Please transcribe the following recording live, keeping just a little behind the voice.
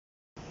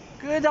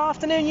Good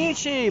afternoon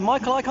YouTube,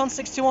 Michael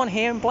Icon621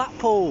 here in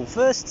Blackpool.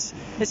 This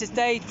is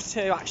day 2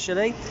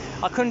 actually.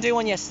 I couldn't do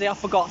one yesterday, I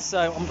forgot,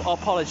 so I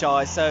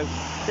apologise. So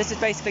this is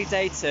basically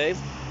day 2.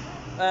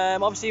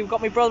 Obviously we've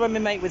got my brother and my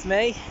mate with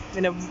me.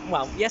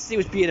 Well, yesterday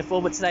was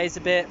beautiful, but today's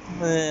a bit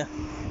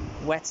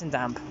wet and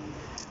damp.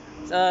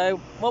 So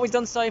what we've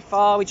done so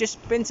far, we've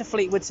just been to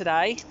Fleetwood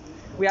today.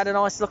 We had a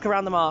nice look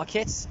around the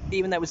market,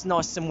 even though it was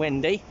nice and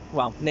windy.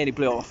 Well, nearly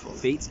blew off our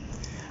feet.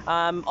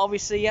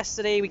 Obviously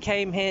yesterday we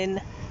came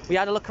in. We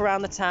had a look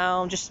around the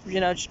town, just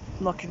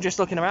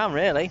looking around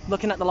really,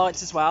 looking at the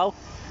lights as well.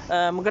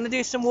 We're going to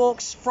do some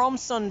walks from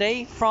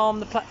Sunday from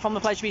the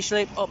Pleasure Beach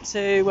Loop up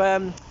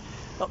to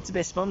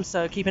Bispham,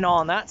 so keep an eye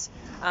on that.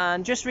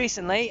 And just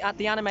recently at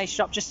the anime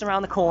shop just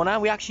around the corner,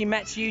 we actually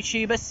met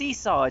YouTuber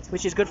Seaside,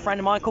 which is a good friend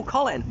of mine called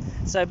Colin.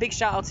 So big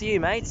shout out to you,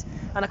 mate,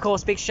 and of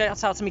course big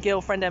shout out to my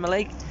girlfriend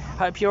Emily.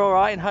 Hope you're all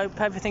right and hope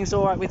everything's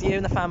all right with you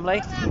and the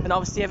family, and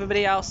obviously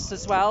everybody else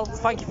as well.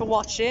 Thank you for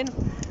watching.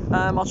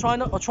 I'll try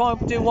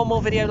and do one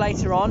more video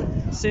later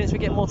on as soon as we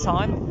get more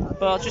time,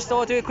 but I just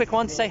thought I'd do a quick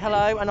one to say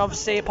hello, and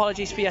obviously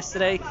apologies for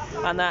yesterday,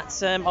 and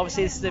that's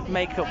obviously this is the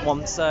makeup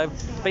one. So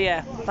but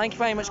yeah, thank you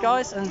very much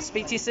guys, and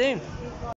speak to you soon.